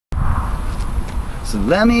So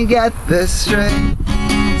let me get this straight.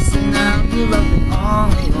 Say now you love me all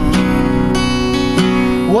along.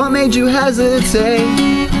 What made you hesitate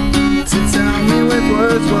to tell me with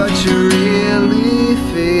words what you really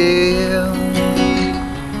feel?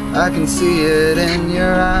 I can see it in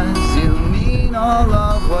your eyes. You mean all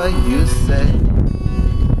of what you say.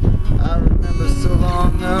 I remember so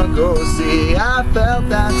long ago, see, I felt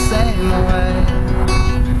that same way.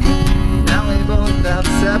 Now we both have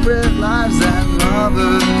separate lives and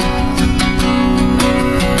lovers.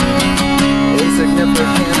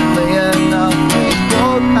 Insignificantly enough, we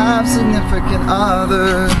both have significant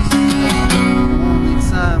others. Only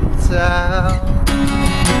time will tell.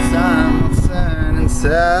 Time will turn and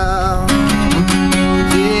tell.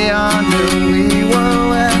 Beyond who we were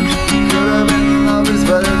when could have been lovers,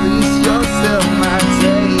 but at least you're still my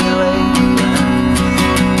daily friend.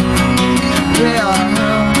 We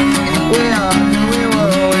are who we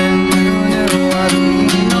were when you knew what we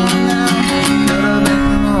know now. Could have been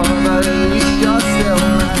more, but at least you're still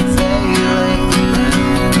my daily friend.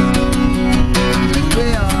 We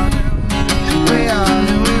are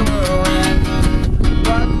who we were when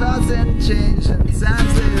what doesn't change and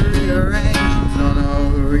times they rearrange. Don't know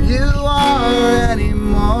who you are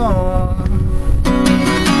anymore.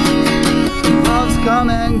 Love's come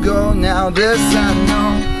and go now, this I know.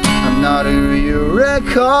 I'm not who you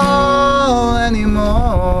recall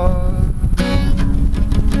anymore.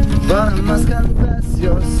 But I must confess,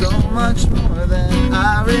 you're so much more than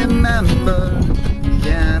I remember.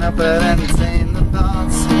 Can't help but entertain the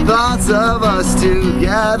thoughts of us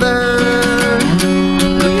together.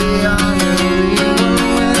 We are who we were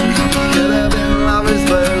when could have been lovers,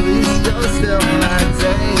 but at least you're still my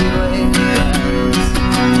daily friends.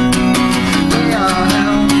 We are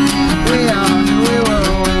who we were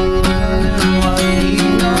when you knew what we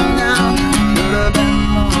know now. Could have been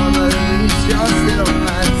more, but at least you're still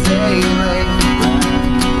my daily friends.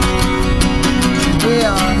 We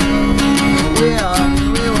are who we were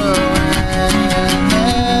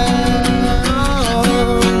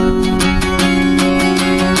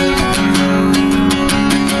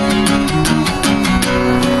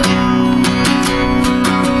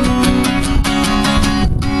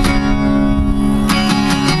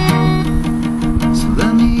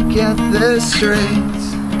get this straight.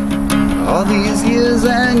 All these years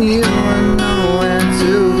and you were nowhere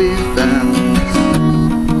to be found.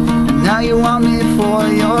 And now you want me for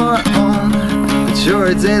your own, but you're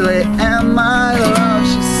a daily and my love,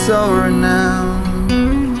 she's so renowned.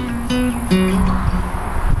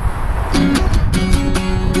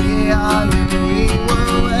 We are who we were